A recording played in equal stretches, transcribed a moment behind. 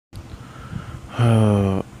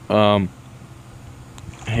um,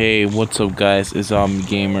 hey, what's up, guys? It's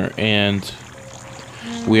Gamer, and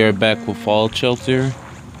we are back with Fallout Shelter.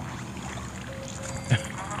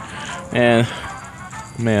 And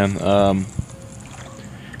man,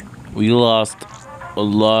 we lost a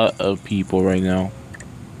lot of people right now.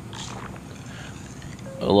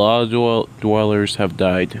 A lot of dwellers have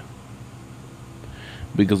died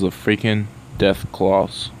because of freaking death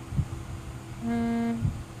claws.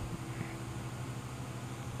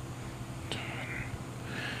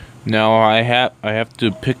 Now I have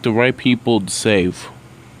to pick the right people to save,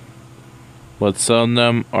 but some of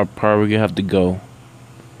them are probably gonna have to go.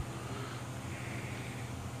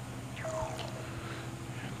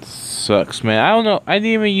 Sucks, man. I don't know. I didn't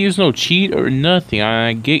even use no cheat or nothing.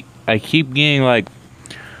 I keep getting like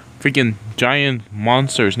freaking giant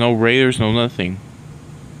monsters. No raiders, no nothing.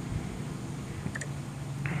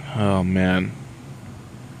 Oh man.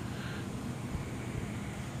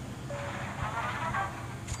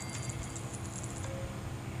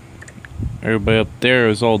 Everybody up there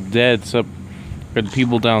is all dead, except for the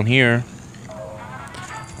people down here.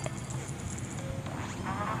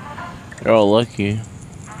 They're all lucky.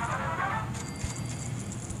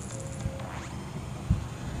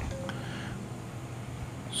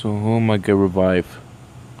 So who am I gonna revive?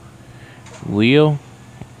 Leo?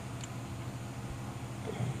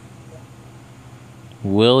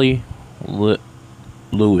 Willie?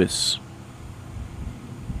 Lewis.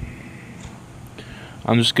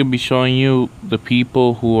 I'm just gonna be showing you the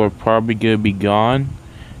people who are probably gonna be gone,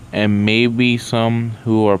 and maybe some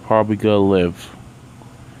who are probably gonna live.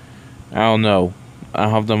 I don't know. I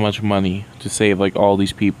don't have that much money to save like all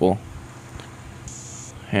these people.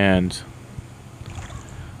 And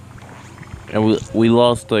we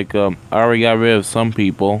lost like I already got rid of some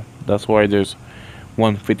people. That's why there's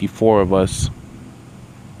 154 of us.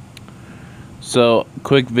 So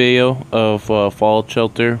quick video of Fallout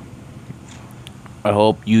Shelter. I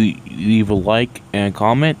hope you leave a like and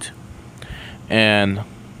comment and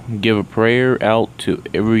give a prayer out to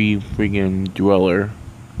every freaking dweller.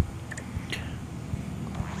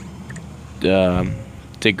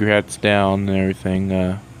 Take your hats down and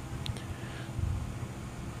everything.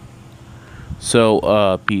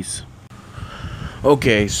 Peace.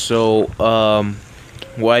 Okay, so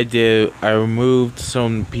what I did, I removed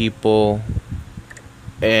some people,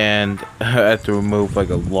 and I had to remove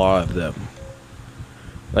like a lot of them.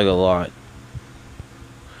 Like a lot.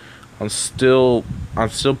 I'm still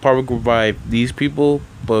probably gonna revive these people,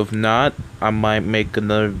 but if not, I might make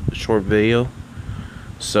another short video.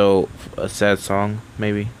 So a sad song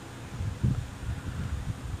maybe.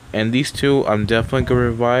 And these two I'm definitely gonna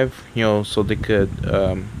revive, you know, so they could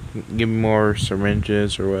give me more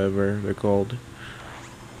syringes or whatever they're called.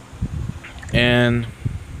 And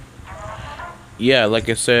yeah, like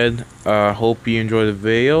I said, hope you enjoyed the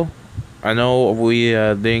video. I know we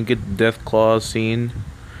didn't get the Death Claw scene.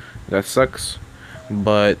 That sucks.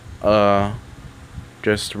 But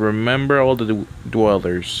just remember all the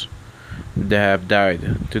dwellers that have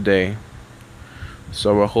died today.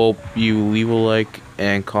 So I hope you leave a like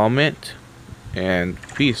and comment. And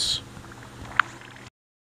peace.